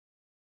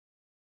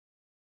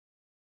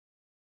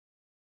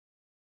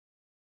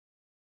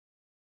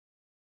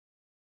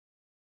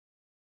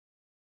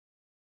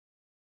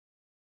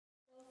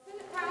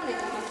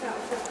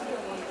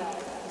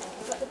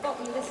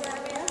from this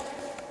area.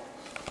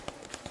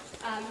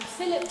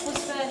 Philip was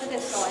further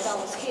this side, I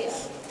was here.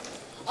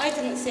 I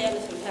didn't see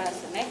anything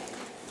personally,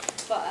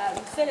 but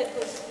Philip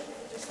was,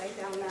 just say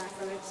down there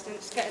for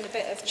instance, getting a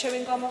bit of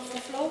chewing gum off the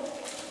floor.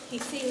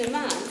 He's seen a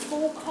man,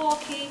 full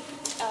khaki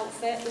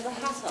outfit with a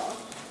hat on.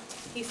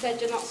 He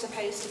said, "You're not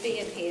supposed to be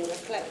in here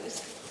with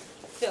clothes."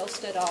 Phil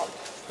stood up,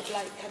 the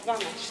bloke had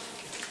vanished.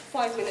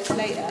 5 minutes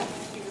later,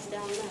 he was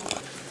down there.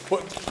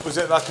 What was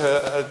it, like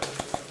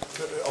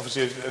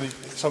obviously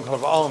some kind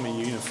of army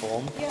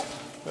uniform? Yep.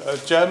 A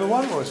German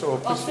one, or sort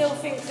of? Well, Phil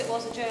thinks it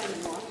was a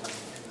German one.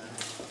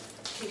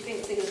 He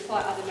thinks he was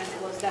quite adamant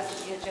it was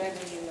definitely a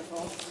German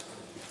uniform,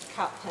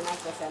 cap and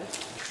everything.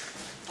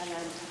 And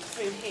then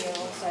through here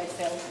also,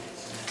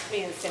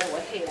 me and Phil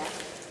were here.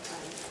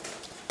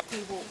 He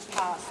walked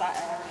past that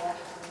area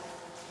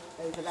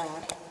over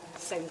there,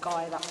 same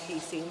guy that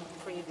he's seen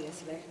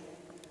previously.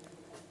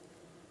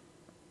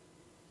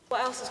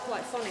 What else is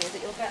quite funny is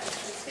that you'll get a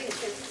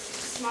distinctive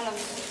smell of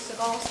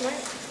cigar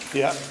smoke.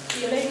 Yeah.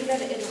 You'll only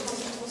get it in the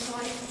hospital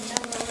side,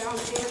 never around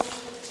here.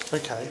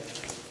 Okay.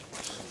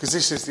 Because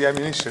this is the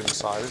ammunition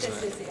side, isn't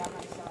it? This is the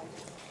ammo side.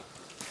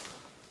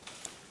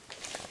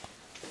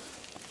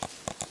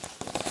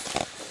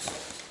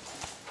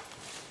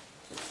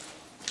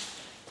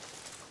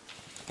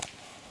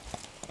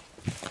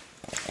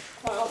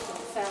 Quite often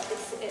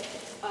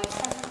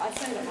I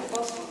phoned up my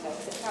boss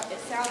because it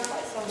sounded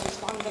like someone's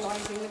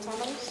vandalising the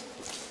tunnels.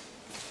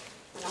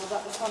 And I was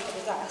at the front of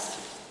the desk.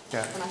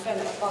 Yeah. And I phoned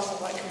up my boss, I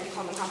was like, "Can you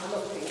come and have a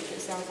look, please?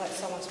 It sounds like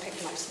someone's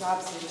picking up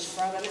slabs and just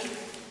throwing them."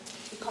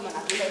 He come and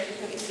have a look, he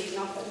couldn't see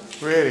nothing.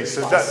 Really?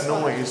 So that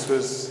noise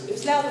was... It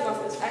was loud enough,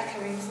 it was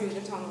echoing through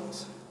the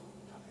tunnels.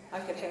 I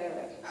could hear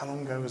it. How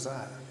long ago was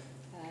that?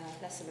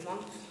 Less than a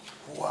month.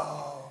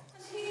 Wow.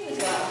 Here as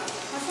well,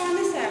 I find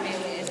this area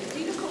weird. If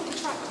you look at the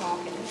track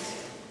markings,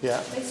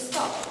 Yeah. they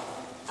stop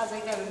as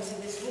they go into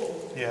this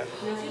wall. Yeah.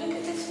 Now if you look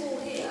at this wall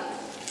here,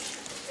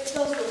 it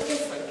does look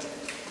different.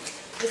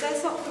 Is there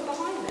something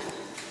behind there?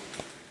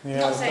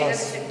 Yeah, I'm not saying it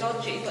does. anything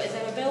dodgy, but is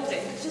there a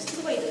building? It's just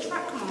the way the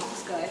track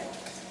marks go.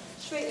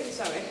 Straight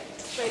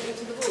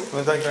into the wall.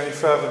 Well, don't go any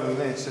further than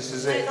this. This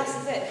is No, it. that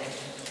is it.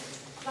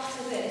 That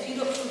is it. If you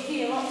look from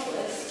here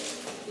upwards,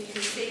 you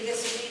can see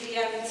this will be the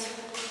end.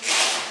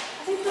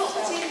 I think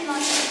that's in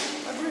like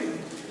a room.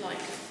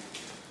 Like,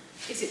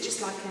 is it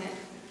just like a?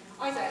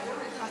 I don't know.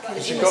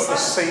 Because you've got the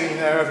seam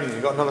there, haven't you?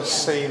 You've got another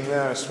seam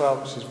there as well,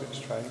 which is a bit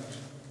strange.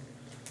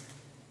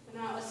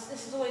 No, this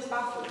has always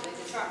baffled me,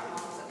 the track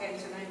marks that go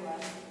to nowhere.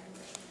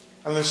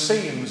 And the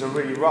seams are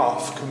really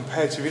rough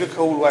compared to, if you look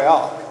all the way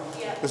up,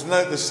 Yeah.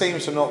 the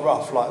seams are not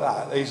rough like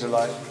that. These are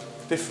like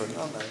different,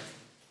 aren't they?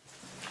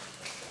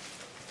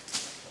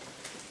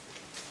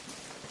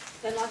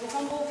 Then like if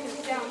I'm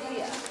walking down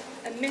here,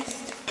 a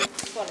mist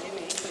following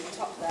me from the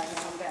top there and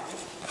come down.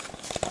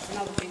 That's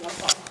another thing I've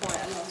got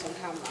quite a lot on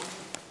camera,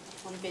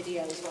 on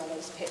video as well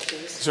as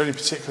pictures. Is there any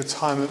particular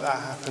time that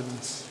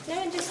happens? No,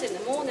 and just in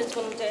the mornings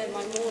when I'm doing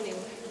my morning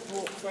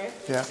walk through.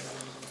 Yeah.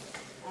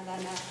 And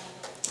then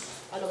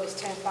I'll always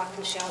turn back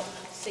and shout,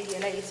 "See you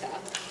later."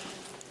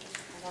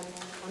 And then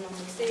I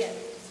normally see it.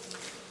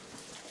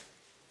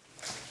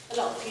 A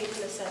lot of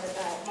people have said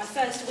about my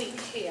first week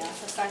here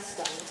for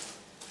Festland,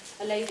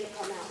 a lady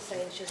come out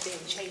saying she was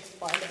being chased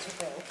by a little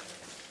girl.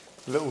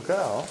 Little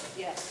girl?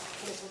 Yes,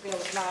 a little girl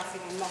was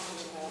laughing and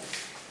mocking her.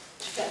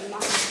 She got a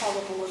massive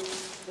horrible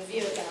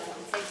review about it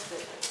on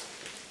Facebook.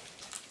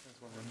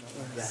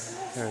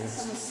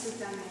 Someone stood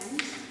down the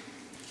end.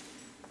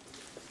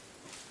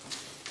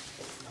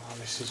 Oh,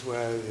 this is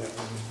where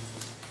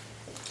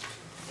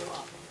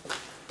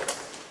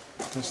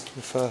this is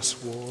the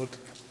first ward,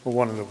 or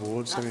one of the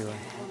wards anyway.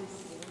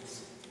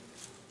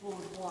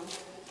 Ward 1.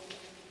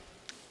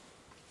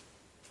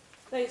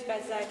 Those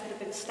beds there could have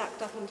been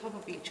stacked up on top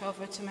of each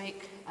other to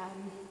make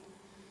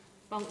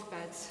bunk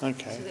beds.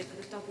 Okay. So they could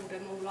have doubled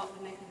them all up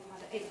and they could have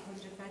had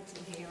 800 beds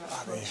in here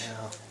at Bloody push.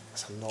 hell,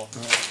 that's a lot,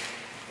 isn't it?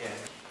 Yeah.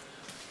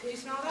 Can you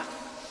smell that?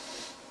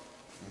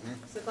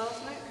 Cigar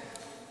smoke?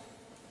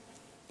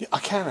 Yeah, I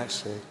can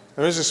actually.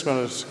 There is a smell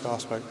of cigar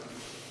smoke.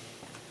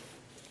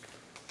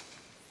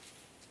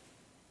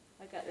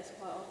 I get this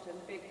quite often,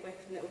 big whiff,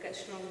 and it will get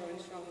stronger and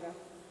stronger.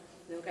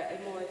 And it'll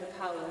get more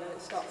overpowered and it'll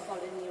start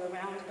following you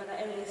around, but it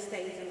only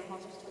stays in the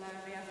hospital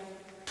area.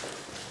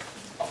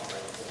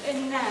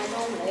 In there,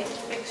 normally,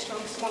 big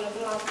strong smell of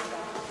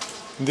lavender.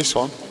 And this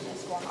one? In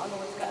this one, I'll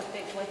always get a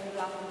big whiff of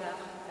lavender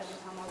every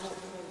time I walk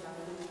through there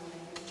in the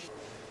morning.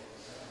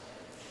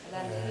 And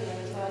then, you know,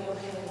 as well,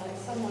 you'll hear like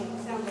someone,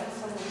 it sounds like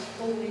someone's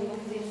falling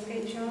off the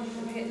escape shaft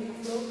and hitting the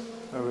floor.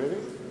 Oh,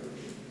 really?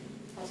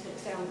 That's what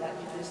it sounds like.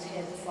 You just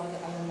hear the thud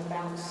and then the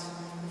bounce,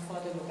 the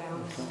thud and the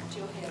bounce.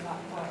 You'll hear that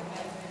quite a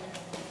bit.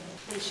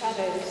 And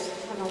shadows,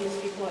 and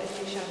obviously quite a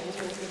few shadows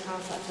walking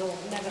past that door.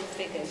 Never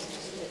figures,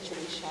 just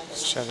literally shadows.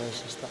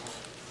 Shadows and stuff.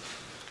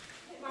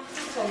 My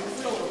hat on the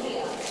floor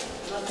here,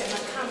 and I put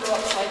my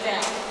camera upside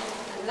down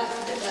and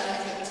left it there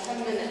for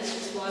 10 minutes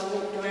just while I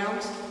walked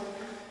around.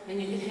 And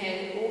you can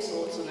hear all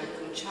sorts on it,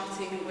 from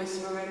chatting and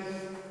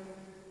whispering.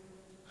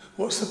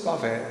 What's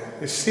above it?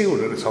 It's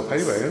sealed at the top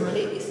anyway, isn't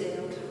it? Completely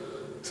sealed.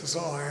 So it's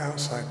not like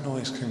outside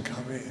noise can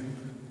come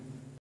in.